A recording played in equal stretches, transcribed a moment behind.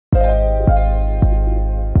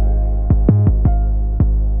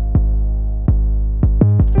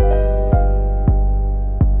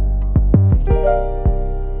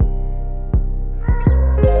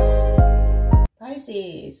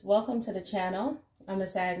welcome to the channel. I'm the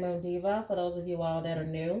Sagmoondiva, for those of you all that are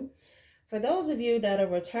new. For those of you that are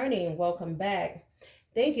returning, welcome back.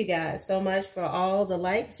 Thank you guys so much for all the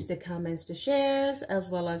likes, the comments, the shares, as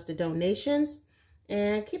well as the donations,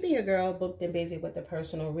 and keeping your girl booked and busy with the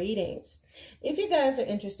personal readings. If you guys are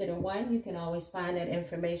interested in one, you can always find that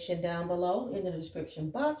information down below in the description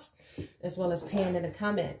box, as well as pinned in the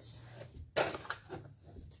comments.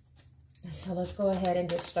 So let's go ahead and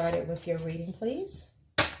get started with your reading, please.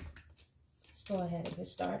 Let's go ahead and get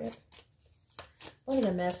started. What are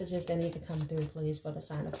the messages that need to come through, please, for the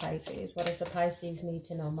sign of Pisces? What does the Pisces need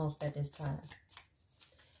to know most at this time?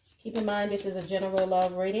 Keep in mind, this is a general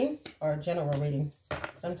love reading, or general reading.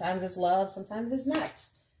 Sometimes it's love, sometimes it's not.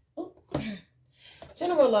 Ooh.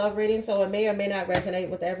 General love reading, so it may or may not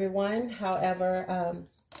resonate with everyone. However,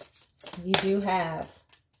 you do have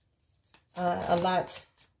a lot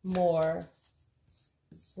more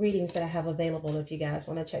readings that I have available if you guys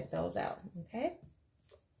want to check those out, okay?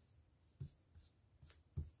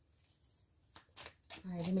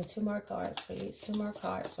 All right, give me 2 more cards, please. 2 more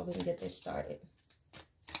cards so we can get this started.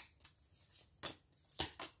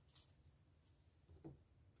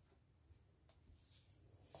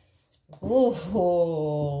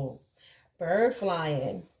 Ooh, bird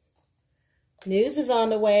flying. News is on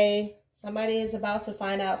the way. Somebody is about to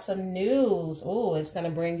find out some news. Oh, it's going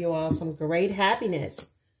to bring you all some great happiness.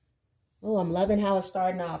 Oh, I'm loving how it's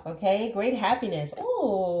starting off, okay? Great happiness.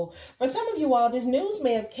 Oh, for some of you all, this news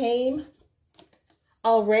may have came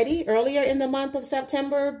already earlier in the month of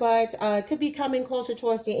September, but it could be coming closer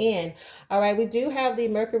towards the end. All right, we do have the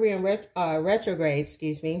Mercury in retrograde,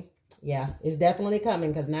 excuse me. Yeah, it's definitely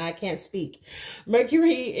coming because now I can't speak.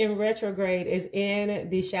 Mercury in retrograde is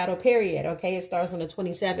in the shadow period, okay? It starts on the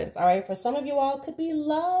 27th, all right? For some of you all, it could be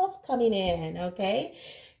love coming in, okay?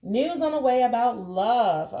 News on the way about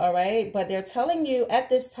love, all right? But they're telling you at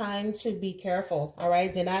this time to be careful, all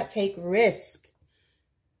right? Do not take risk.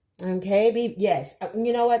 Okay, yes.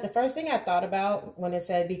 You know what? The first thing I thought about when it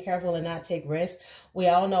said be careful and not take risks, we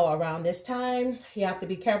all know around this time, you have to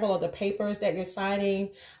be careful of the papers that you're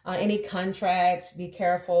signing, any contracts, be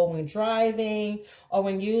careful when driving or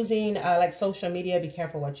when using like social media, be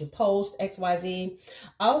careful what you post, XYZ.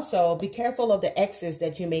 Also, be careful of the exes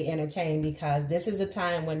that you may entertain because this is a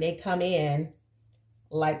time when they come in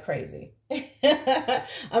like crazy.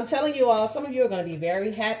 I'm telling you all, some of you are going to be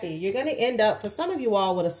very happy. You're going to end up, for some of you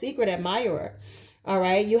all, with a secret admirer. All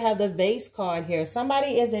right. You have the vase card here.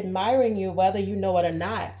 Somebody is admiring you, whether you know it or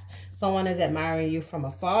not. Someone is admiring you from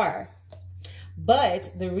afar.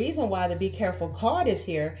 But the reason why the be careful card is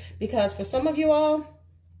here, because for some of you all,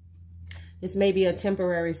 this may be a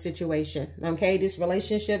temporary situation, okay? This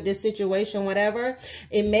relationship, this situation, whatever,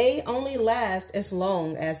 it may only last as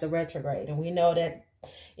long as a retrograde. And we know that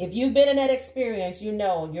if you've been in that experience, you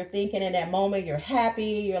know, you're thinking in that moment, you're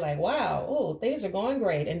happy, you're like, wow, oh, things are going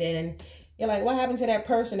great. And then you're like, what happened to that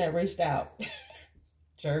person that reached out?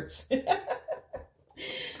 Jerks.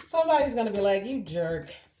 Somebody's going to be like, you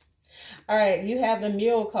jerk. All right, you have the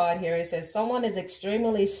mule card here. It says, someone is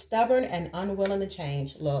extremely stubborn and unwilling to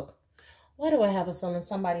change. Look, why do I have a feeling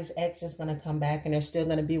somebody's ex is going to come back and they're still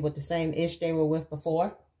going to be with the same ish they were with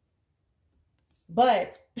before?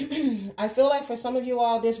 But I feel like for some of you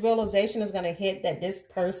all, this realization is going to hit that this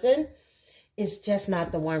person is just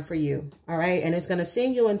not the one for you. All right. And it's going to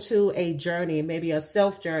send you into a journey, maybe a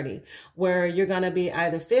self journey where you're going to be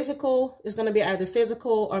either physical. It's going to be either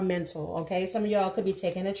physical or mental. OK, some of y'all could be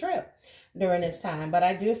taking a trip during this time. But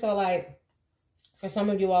I do feel like for some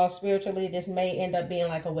of you all spiritually, this may end up being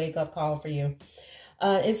like a wake up call for you.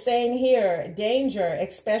 It's saying here, danger,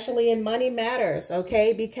 especially in money matters,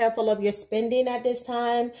 okay? Be careful of your spending at this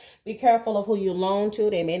time. Be careful of who you loan to.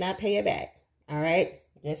 They may not pay it back, all right?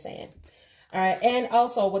 Just saying. All right, and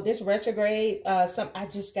also with this retrograde,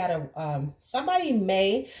 somebody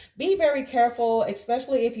may be very careful,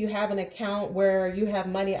 especially if you have an account where you have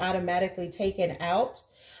money automatically taken out.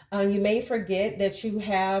 You may forget that you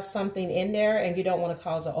have something in there and you don't want to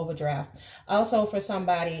cause an overdraft. Also, for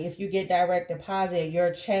somebody, if you get direct deposit,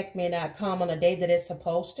 your check may not come on the day that it's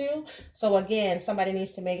supposed to. So again, somebody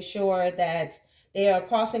needs to make sure that they are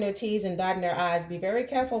crossing their T's and dotting their I's. Be very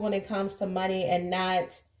careful when it comes to money and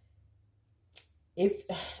not,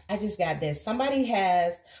 I just got this. Somebody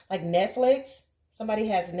has like Netflix. Somebody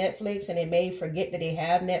has Netflix and they may forget that they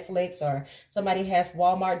have Netflix, or somebody has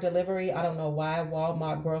Walmart delivery. I don't know why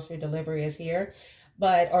Walmart grocery delivery is here,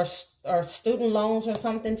 but or student loans or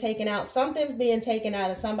something taken out. Something's being taken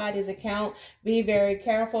out of somebody's account. Be very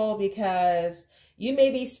careful because you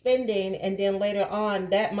may be spending and then later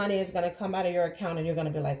on that money is going to come out of your account and you're going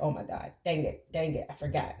to be like, oh my God, dang it, I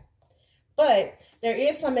forgot. But there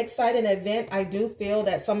is some exciting event. I do feel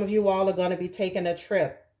that some of you all are going to be taking a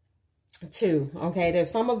trip to. Okay,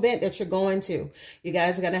 there's some event that you're going to. You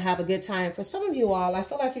guys are going to have a good time. For some of you all, I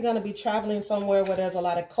feel like you're going to be traveling somewhere where there's a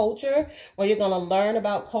lot of culture, where you're going to learn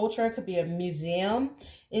about culture. It could be a museum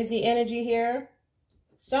is the energy here.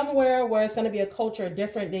 Somewhere where it's going to be a culture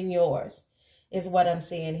different than yours is what I'm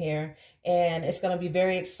seeing here. And it's going to be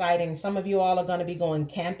very exciting. Some of you all are going to be going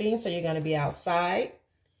camping, so you're going to be outside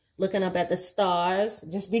looking up at the stars.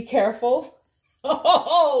 Just be careful.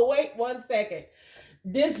 Oh, wait 1 second.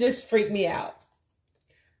 This just freaked me out.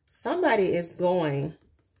 Somebody is going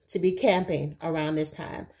to be camping around this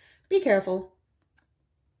time. Be careful.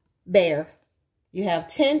 Bear. You have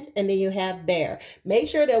tent and then you have bear. Make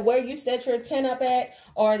sure that where you set your tent up at,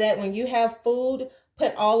 or that when you have food,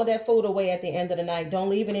 put all of that food away at the end of the night. Don't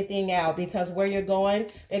leave anything out, because where you're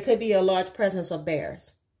going, there could be a large presence of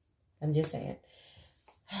bears. I'm just saying.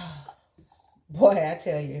 Boy, I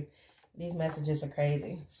tell you, these messages are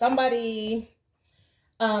crazy. Somebody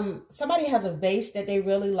has a vase that they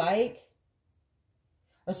really like,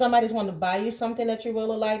 or somebody's want to buy you something that you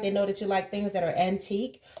really like. They know that you like things that are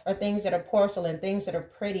antique or things that are porcelain, things that are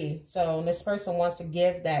pretty. So this person wants to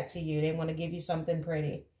give that to you. They want to give you something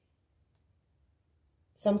pretty.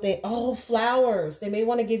 Something, oh, flowers. They may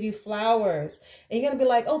want to give you flowers. And you're going to be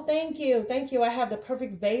like, oh, thank you. Thank you. I have the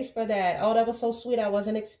perfect vase for that. Oh, that was so sweet. I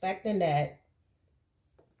wasn't expecting that.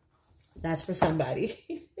 That's for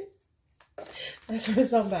somebody. That's for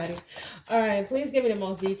somebody. All right. Please give me the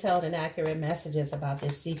most detailed and accurate messages about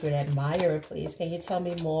this secret admirer, please. Can you tell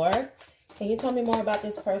me more? Can you tell me more about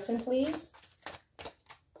this person, please?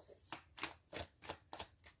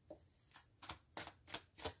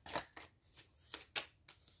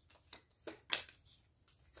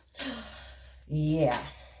 Yeah.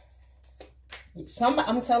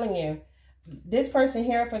 I'm telling you, this person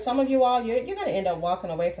here, for some of you all, you're going to end up walking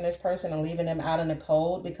away from this person and leaving them out in the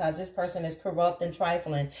cold, because this person is corrupt and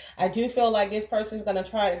trifling. I do feel like this person is going to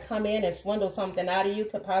try to come in and swindle something out of you.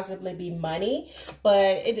 Could possibly be money,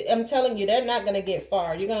 but I'm telling you, they're not going to get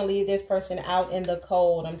far. You're going to leave this person out in the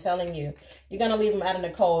cold. I'm telling you, you're going to leave them out in the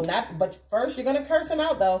cold. But first, you're going to curse them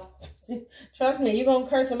out, though. Trust me, you're going to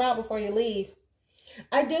curse them out before you leave.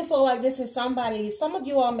 I do feel like this is somebody, some of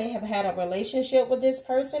you all may have had a relationship with this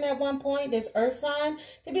person at one point. This earth sign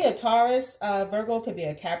could be a Taurus, Virgo, could be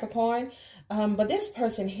a Capricorn. But this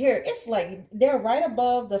person here, it's like they're right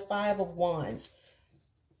above the 5 of Wands.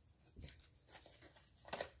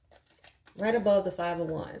 Right above the 5 of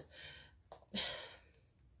Wands.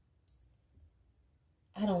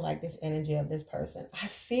 I don't like this energy of this person. I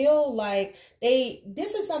feel like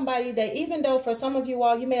this is somebody that, even though for some of you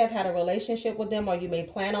all, you may have had a relationship with them, or you may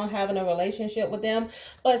plan on having a relationship with them,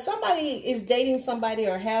 but somebody is dating somebody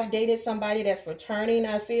or have dated somebody that's returning.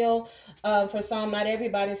 I feel for some, not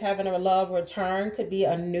everybody's having a love return. Could be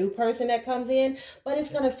a new person that comes in, but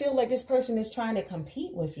it's going to feel like this person is trying to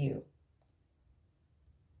compete with you.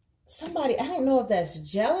 Somebody, I don't know if that's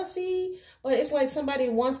jealousy, but it's like somebody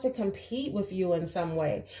wants to compete with you in some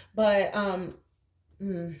way. But I'm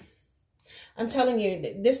telling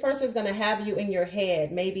you, this person is going to have you in your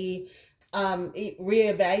head, maybe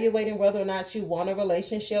reevaluating whether or not you want a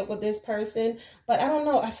relationship with this person. But I don't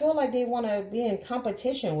know. I feel like they want to be in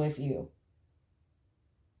competition with you.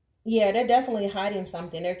 Yeah, they're definitely hiding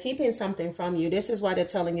something. They're keeping something from you. This is why they're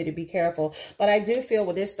telling you to be careful. But I do feel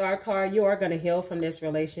with this Star card, you are going to heal from this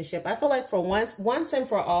relationship. I feel like for once and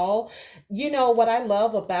for all, you know, what I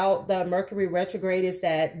love about the Mercury retrograde is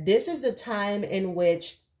that this is the time in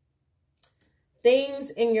which things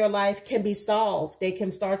in your life can be solved. They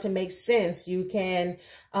can start to make sense. You can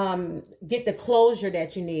get the closure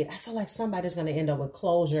that you need. I feel like somebody's going to end up with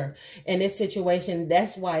closure in this situation.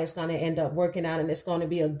 That's why it's going to end up working out, and it's going to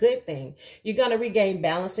be a good thing. You're going to regain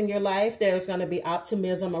balance in your life. There's going to be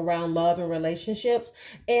optimism around love and relationships.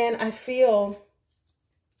 And I feel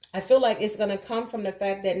like it's going to come from the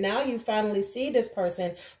fact that now you finally see this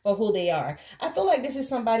person for who they are. I feel like this is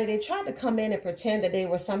somebody, they tried to come in and pretend that they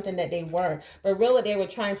were something that they weren't, but really they were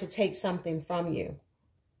trying to take something from you.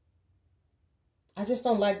 I just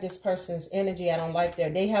don't like this person's energy. I don't like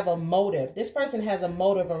they have a motive. This person has a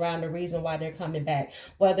motive around the reason why they're coming back.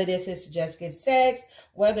 Whether this is to just get sex,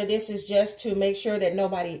 whether this is just to make sure that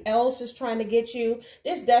nobody else is trying to get you.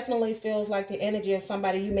 This definitely feels like the energy of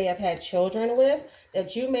somebody you may have had children with.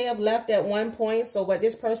 that you may have left at one point. So what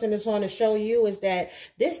this person is going to show you is that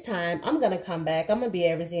this time I'm going to come back. I'm going to be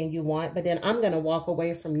everything you want, but then I'm going to walk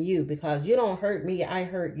away from you because you don't hurt me. I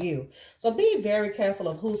hurt you. So be very careful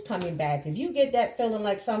of who's coming back. If you get that feeling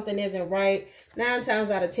like something isn't right, 9 times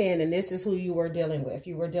out of 10, and this is who you were dealing with.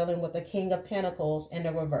 You were dealing with the King of Pentacles in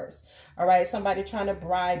the reverse. All right. Somebody trying to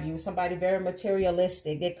bribe you, somebody very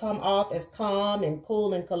materialistic. They come off as calm and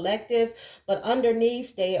cool and collective, but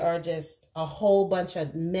underneath they are just a whole bunch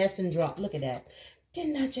of mess and drama. Look at that.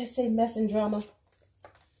 Didn't I just say mess and drama?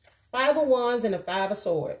 5 of Wands and the 5 of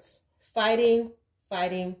Swords. Fighting,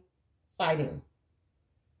 fighting, fighting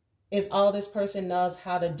is all this person knows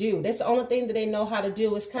how to do. That's the only thing that they know how to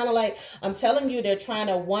do. It's kind of like, I'm telling you, they're trying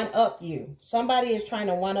to one-up you. Somebody is trying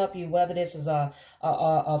to one-up you, whether this is a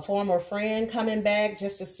former friend coming back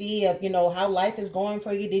just to see if, you know, how life is going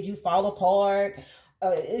for you. Did you fall apart?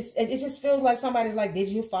 It just feels like somebody's like, did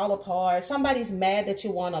you fall apart? Somebody's mad that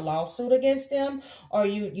you won a lawsuit against them, or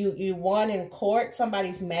you won in court.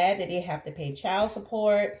 Somebody's mad that they have to pay child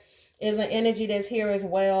support. Is an energy that's here as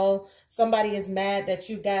well. Somebody is mad that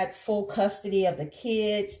you got full custody of the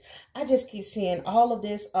kids. I just keep seeing all of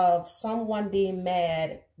this of someone being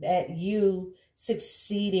mad at you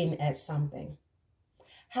succeeding at something.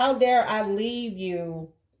 How dare I leave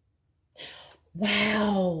you?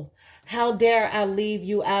 Wow. How dare I leave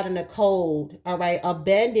you out in the cold? All right.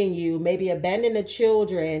 Abandon you. Maybe abandon the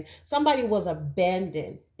children. Somebody was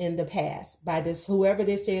abandoned in the past by this, whoever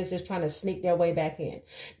this is trying to sneak their way back in.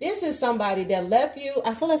 This is somebody that left you.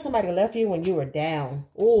 I feel like somebody left you when you were down.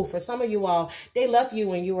 Oh, for some of you all, they left you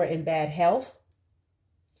when you were in bad health.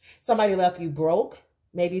 Somebody left you broke,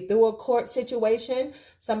 maybe through a court situation.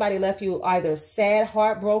 Somebody left you either sad,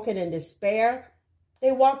 heartbroken, in despair.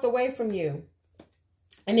 They walked away from you.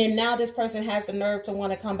 And then now this person has the nerve to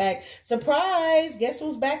want to come back. Surprise! Guess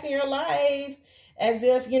who's back in your life? As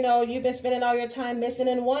if, you know, you've been spending all your time missing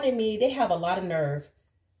and wanting me. They have a lot of nerve.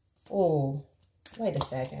 Oh, wait a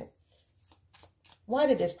second. Why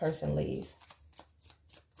did this person leave?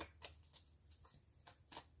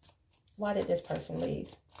 Why did this person leave?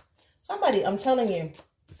 Somebody, I'm telling you,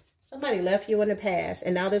 somebody left you in the past,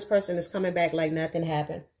 and now this person is coming back like nothing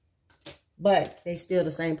happened. But they still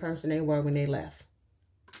the same person they were when they left.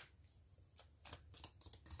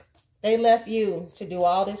 They left you to do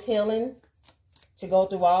all this healing, to go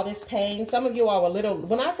through all this pain. Some of you all were literally,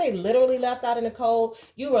 when I say literally left out in the cold,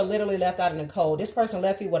 you were literally left out in the cold. This person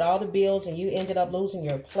left you with all the bills and you ended up losing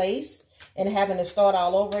your place and having to start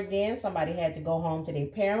all over again. Somebody had to go home to their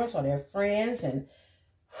parents or their friends, and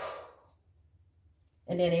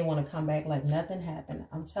then they want to come back like nothing happened.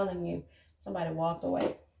 I'm telling you, somebody walked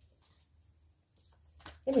away.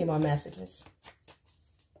 Give me more messages.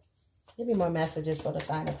 Give me more messages for the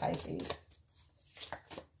sign of Pisces.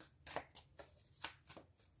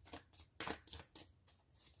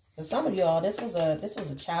 For some of y'all, this was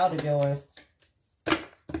a child of yours.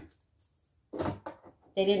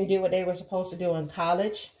 They didn't do what they were supposed to do in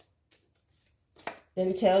college.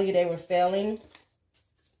 Didn't tell you they were failing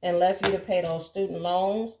and left you to pay those student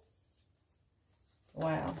loans.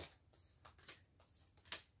 Wow.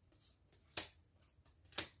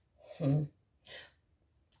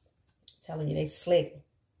 Telling you they slick.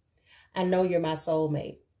 I know you're my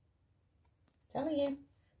soulmate. Telling you.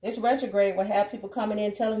 This retrograde will have people coming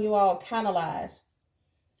in telling you all kind of lies.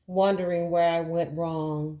 Wondering where I went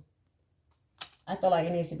wrong. I feel like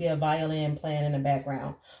it needs to be a violin playing in the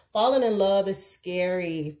background. Falling in love is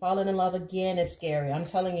scary. Falling in love again is scary. I'm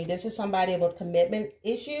telling you, this is somebody with commitment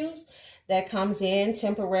issues that comes in,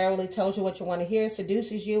 temporarily tells you what you want to hear,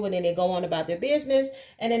 seduces you, and then they go on about their business,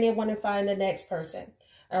 and then they want to find the next person.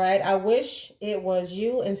 All right, I wish it was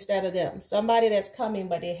you instead of them. Somebody that's coming,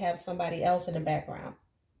 but they have somebody else in the background.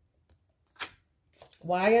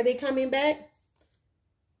 Why are they coming back?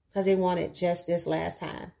 Because they wanted just this last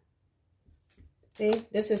time. See,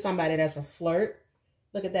 this is somebody that's a flirt.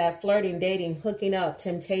 Look at that, flirting, dating, hooking up,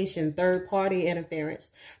 temptation, third-party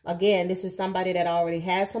interference. Again, this is somebody that already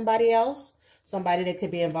has somebody else, somebody that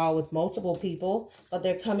could be involved with multiple people, but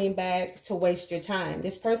they're coming back to waste your time.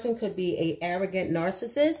 This person could be an arrogant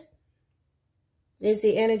narcissist. There's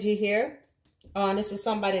the energy here. This is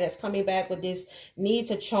somebody that's coming back with this need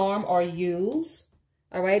to charm or use.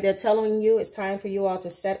 All right, they're telling you it's time for you all to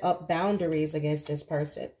set up boundaries against this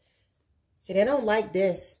person. See, they don't like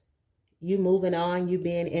this. You moving on, you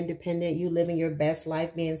being independent, you living your best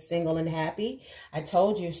life, being single and happy. I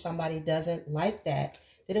told you somebody doesn't like that.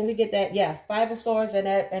 Didn't we get that? Yeah, 5 of Swords and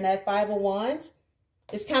that 5 of Wands.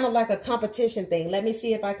 It's kind of like a competition thing. Let me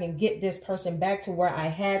see if I can get this person back to where I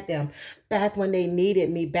had them, back when they needed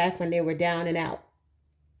me, back when they were down and out.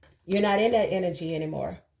 You're not in that energy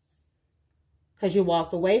anymore. Because you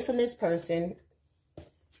walked away from this person.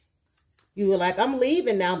 You were like, I'm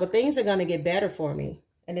leaving now, but things are going to get better for me.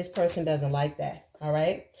 And this person doesn't like that. All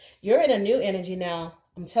right. You're in a new energy now.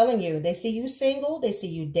 I'm telling you, they see you single. They see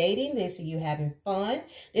you dating. They see you having fun.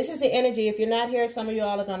 This is the energy. If you're not here, some of you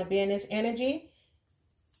all are going to be in this energy.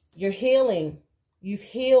 You're healing. You've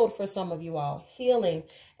healed for some of you all. Healing.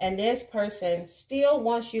 And this person still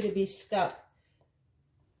wants you to be stuck.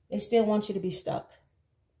 They still want you to be stuck.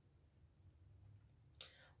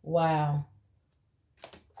 Wow.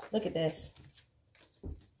 Look at this.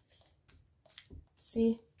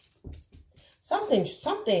 See?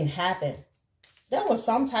 Something happened. There was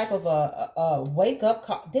some type of a wake-up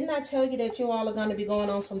call. Didn't I tell you that you all are going to be going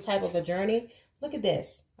on some type of a journey? Look at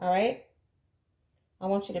this. All right? I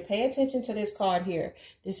want you to pay attention to this card here.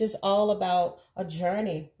 This is all about a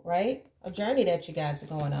journey, right? A journey that you guys are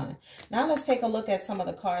going on. Now let's take a look at some of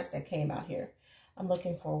the cards that came out here. I'm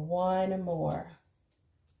looking for one more.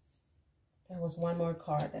 There was one more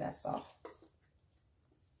card that I saw.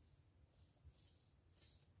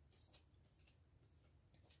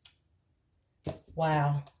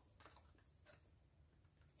 Wow.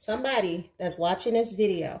 Somebody that's watching this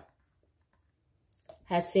video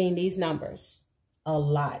has seen these numbers a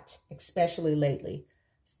lot, especially lately.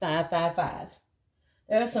 555.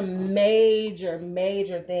 There are some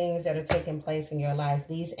major things that are taking place in your life.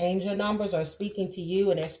 These angel numbers are speaking to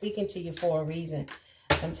you, and they're speaking to you for a reason.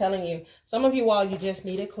 I'm telling you, some of you all, you just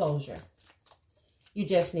needed closure. You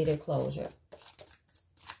just needed closure.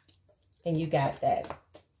 And you got that.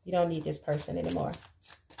 You don't need this person anymore.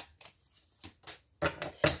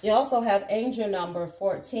 You also have angel number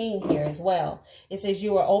 14 here as well. It says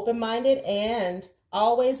you are open-minded and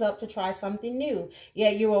always up to try something new.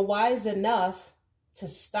 Yet you are wise enough to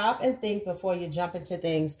stop and think before you jump into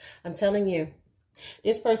things. I'm telling you,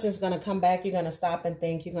 this person's going to come back. You're going to stop and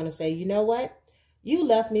think. You're going to say, you know what? You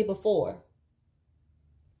left me before.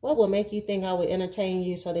 What will make you think I would entertain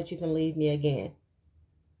you so that you can leave me again?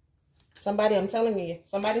 Somebody, I'm telling you,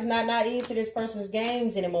 somebody's not naive to this person's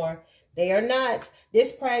games anymore. They are not.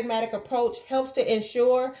 This pragmatic approach helps to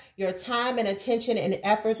ensure your time and attention and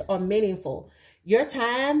efforts are meaningful. Your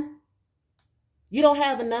time, you don't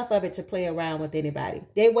have enough of it to play around with anybody.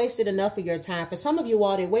 They wasted enough of your time. For some of you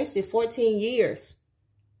all, they wasted 14 years,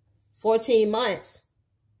 14 months.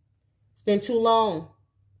 It's been too long.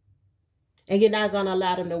 And you're not going to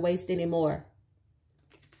allow them to waste any more.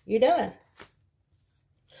 You're done.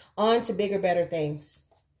 On to bigger, better things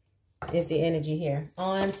is the energy here.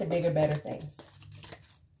 On to bigger, better things.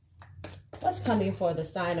 What's coming for the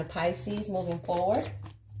sign of Pisces moving forward?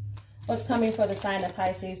 What's coming for the sign of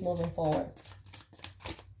Pisces moving forward?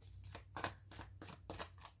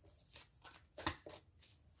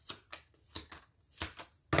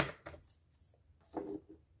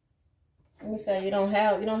 Let me say, you don't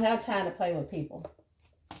have time to play with people.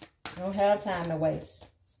 You don't have time to waste.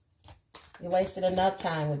 You wasted enough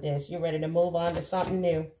time with this. You're ready to move on to something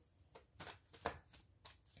new.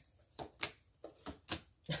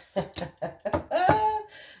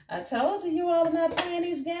 I told you all are not playing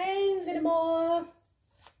these games anymore.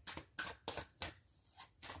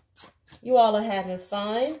 You all are having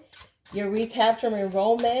fun. You're recapturing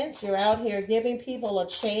romance. You're out here giving people a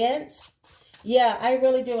chance. Yeah, I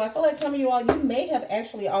really do. I feel like some of you all, you may have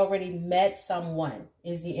actually already met someone,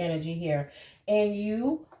 is the energy here. And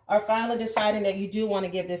you are finally deciding that you do want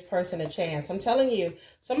to give this person a chance. I'm telling you,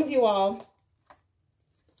 some of you all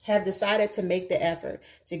have decided to make the effort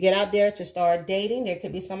to get out there, to start dating. There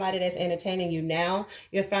could be somebody that's entertaining you now.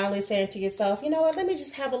 You're finally saying to yourself, you know what, let me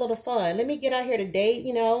just have a little fun. Let me get out here to date,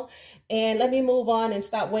 you know, and let me move on and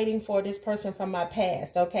stop waiting for this person from my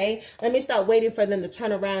past, okay? Let me stop waiting for them to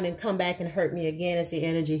turn around and come back and hurt me again. Is the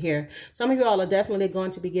energy here. Some of you all are definitely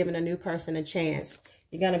going to be giving a new person a chance.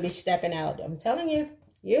 You're going to be stepping out. I'm telling you.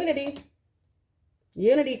 Unity.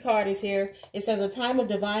 Unity card is here. It says a time of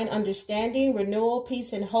divine understanding, renewal,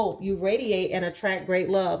 peace, and hope. You radiate and attract great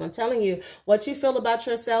love. I'm telling you, what you feel about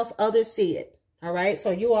yourself, others see it. All right.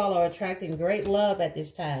 So you all are attracting great love at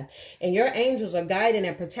this time. And your angels are guiding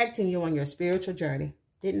and protecting you on your spiritual journey.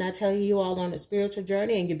 Didn't I tell you all on a spiritual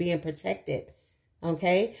journey and you're being protected?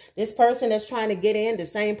 Okay. This person that's trying to get in, the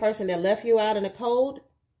same person that left you out in the cold.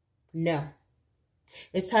 No.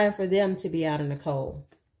 It's time for them to be out in the cold.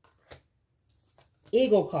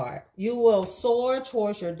 Eagle card. You will soar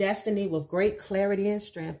towards your destiny with great clarity and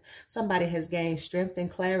strength. Somebody has gained strength and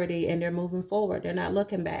clarity and they're moving forward. They're not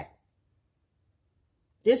looking back.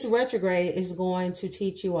 This retrograde is going to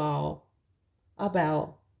teach you all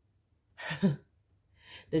about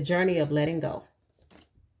the journey of letting go.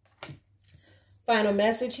 Final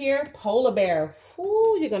message here, polar bear.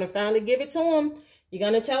 Whoo, you're going to finally give it to them. You're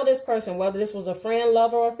going to tell this person, whether this was a friend,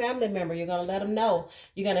 lover, or family member, you're going to let them know.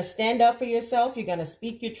 You're going to stand up for yourself. You're going to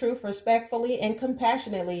speak your truth respectfully and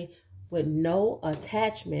compassionately with no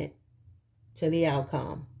attachment to the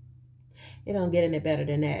outcome. It don't get any better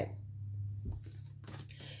than that.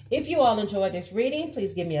 If you all enjoyed this reading,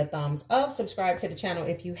 please give me a thumbs up. Subscribe to the channel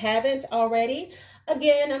if you haven't already.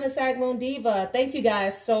 Again, I'm the sagmoondiva. Thank you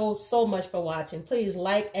guys so much for watching. Please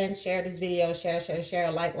like and share this video.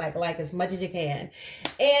 Share, like as much as you can.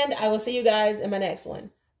 And I will see you guys in my next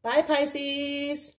one. Bye, Pisces.